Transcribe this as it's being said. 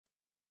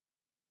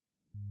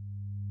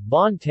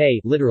Bánh tây,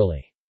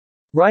 literally,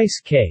 rice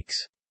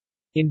cakes,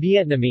 in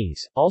Vietnamese,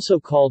 also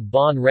called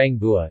bánh rang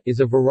bua, is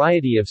a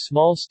variety of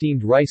small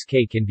steamed rice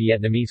cake in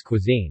Vietnamese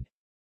cuisine.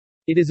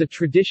 It is a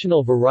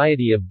traditional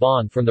variety of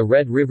bánh from the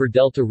Red River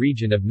Delta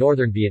region of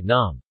northern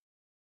Vietnam.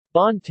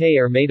 Bánh tây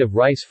are made of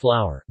rice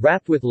flour,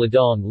 wrapped with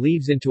ladong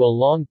leaves into a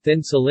long,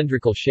 thin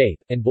cylindrical shape,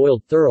 and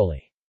boiled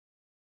thoroughly.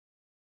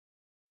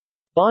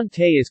 Bánh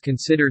tây is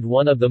considered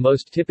one of the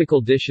most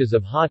typical dishes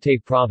of Ha Tây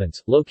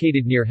province,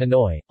 located near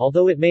Hanoi,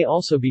 although it may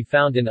also be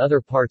found in other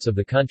parts of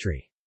the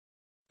country.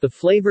 The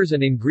flavors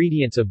and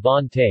ingredients of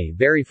bánh tây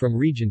vary from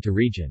region to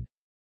region.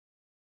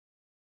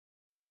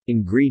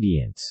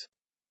 Ingredients.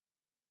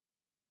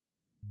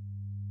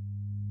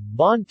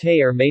 Bánh tây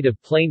are made of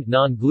plain,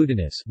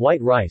 non-glutinous,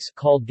 white rice,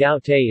 called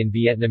gạo tây in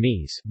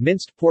Vietnamese,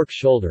 minced pork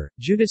shoulder,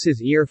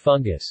 Judas's ear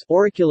fungus,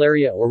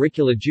 Auricularia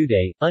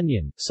auriculajudae,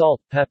 onion,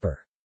 salt,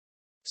 pepper.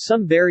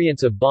 Some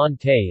variants of bánh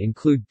tây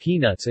include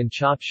peanuts and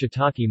chopped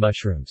shiitake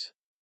mushrooms.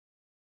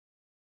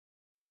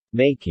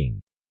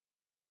 Making.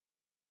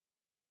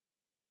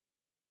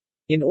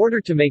 In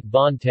order to make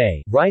bánh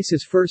tây, rice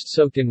is first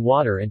soaked in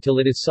water until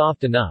it is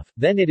soft enough,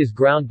 then it is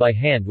ground by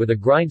hand with a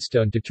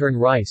grindstone to turn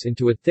rice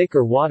into a thick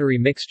or watery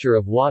mixture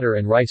of water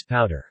and rice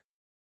powder.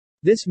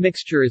 This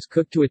mixture is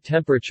cooked to a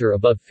temperature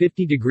above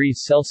 50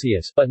 degrees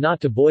Celsius but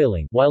not to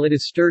boiling, while it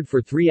is stirred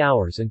for 3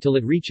 hours until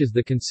it reaches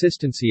the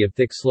consistency of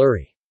thick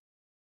slurry.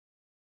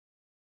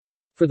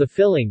 For the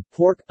filling,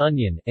 pork,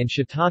 onion, and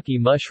shiitake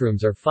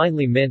mushrooms are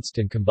finely minced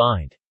and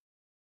combined.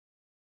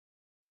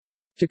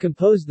 To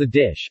compose the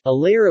dish, a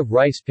layer of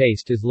rice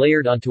paste is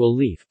layered onto a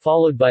leaf,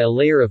 followed by a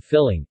layer of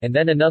filling, and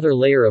then another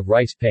layer of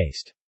rice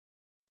paste.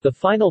 The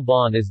final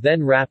bánh is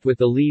then wrapped with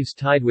the leaves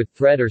tied with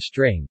thread or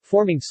string,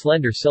 forming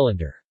slender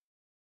cylinder.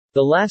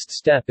 The last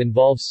step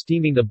involves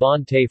steaming the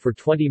bánh tây for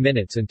 20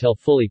 minutes until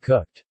fully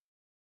cooked.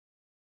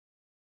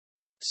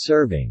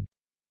 Serving.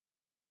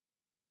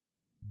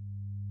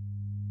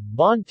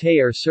 Bánh tây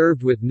are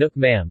served with nuoc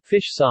mam,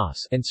 fish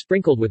sauce, and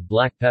sprinkled with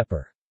black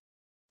pepper.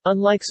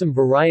 Unlike some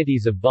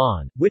varieties of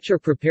bánh, which are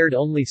prepared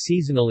only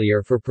seasonally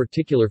or for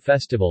particular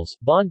festivals,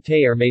 bánh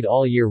tây are made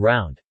all year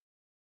round.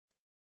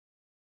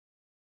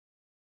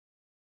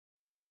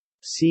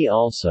 See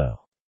also.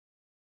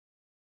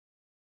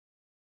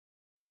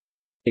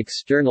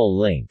 External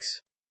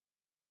links.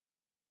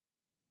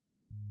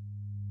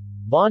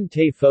 Bánh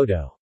tây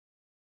photo.